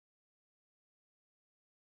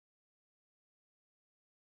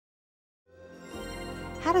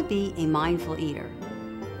How to be a mindful eater.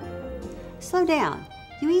 Slow down.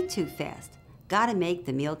 You eat too fast. Gotta make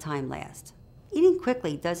the mealtime last. Eating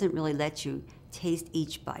quickly doesn't really let you taste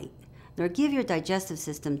each bite, nor give your digestive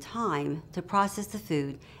system time to process the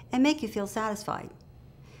food and make you feel satisfied.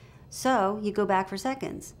 So you go back for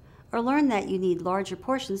seconds, or learn that you need larger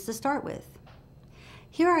portions to start with.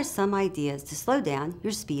 Here are some ideas to slow down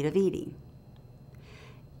your speed of eating.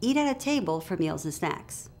 Eat at a table for meals and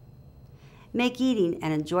snacks. Make eating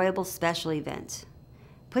an enjoyable special event.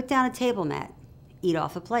 Put down a table mat. Eat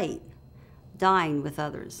off a plate. Dine with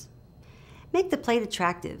others. Make the plate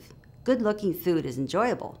attractive. Good-looking food is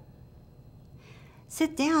enjoyable.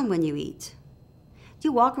 Sit down when you eat. Do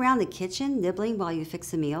you walk around the kitchen nibbling while you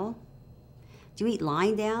fix a meal? Do you eat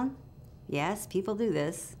lying down? Yes, people do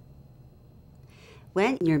this.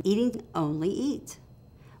 When you're eating, only eat.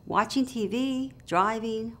 Watching TV,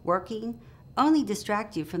 driving, working only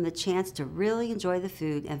distract you from the chance to really enjoy the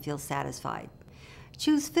food and feel satisfied.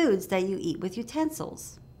 Choose foods that you eat with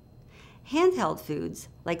utensils. Handheld foods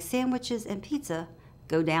like sandwiches and pizza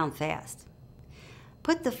go down fast.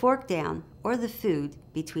 Put the fork down or the food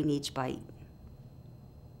between each bite.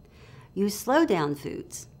 Use slow down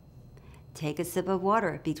foods. Take a sip of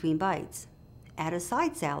water between bites. Add a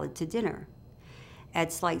side salad to dinner.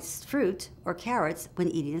 Add sliced fruit or carrots when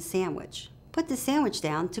eating a sandwich. Put the sandwich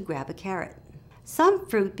down to grab a carrot. Some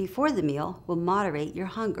fruit before the meal will moderate your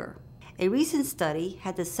hunger. A recent study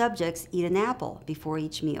had the subjects eat an apple before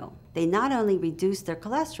each meal. They not only reduced their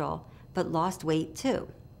cholesterol, but lost weight too.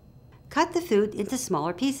 Cut the food into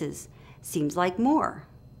smaller pieces. Seems like more.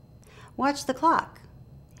 Watch the clock.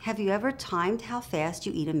 Have you ever timed how fast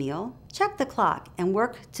you eat a meal? Check the clock and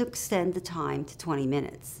work to extend the time to 20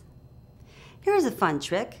 minutes. Here's a fun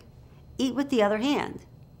trick. Eat with the other hand.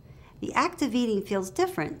 The act of eating feels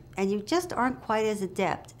different, and you just aren't quite as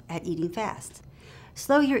adept at eating fast.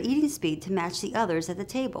 Slow your eating speed to match the others at the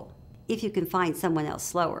table, if you can find someone else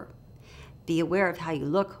slower. Be aware of how you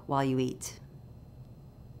look while you eat.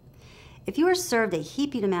 If you are served a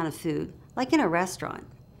heaping amount of food, like in a restaurant,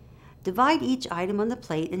 divide each item on the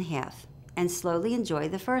plate in half and slowly enjoy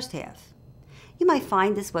the first half. You might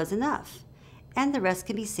find this was enough, and the rest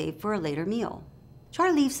can be saved for a later meal. Try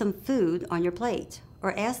to leave some food on your plate,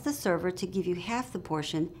 or ask the server to give you half the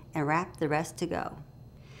portion and wrap the rest to go.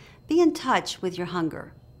 Be in touch with your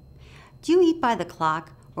hunger. Do you eat by the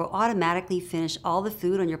clock or automatically finish all the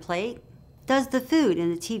food on your plate? Does the food in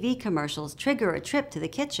the TV commercials trigger a trip to the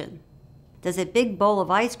kitchen? Does a big bowl of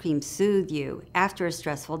ice cream soothe you after a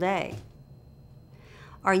stressful day?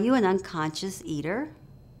 Are you an unconscious eater?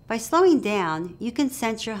 By slowing down, you can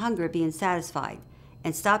sense your hunger being satisfied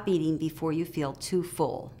and stop eating before you feel too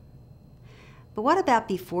full. But what about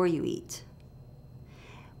before you eat?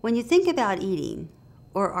 When you think about eating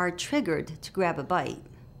or are triggered to grab a bite,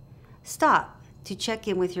 stop to check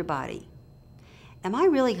in with your body. Am I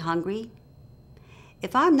really hungry?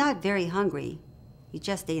 If I'm not very hungry, you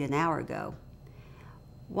just ate an hour ago,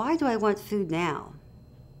 why do I want food now?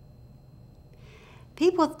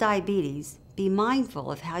 People with diabetes, be mindful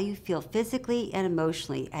of how you feel physically and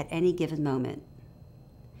emotionally at any given moment.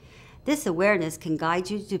 This awareness can guide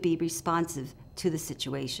you to be responsive to the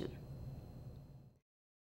situation.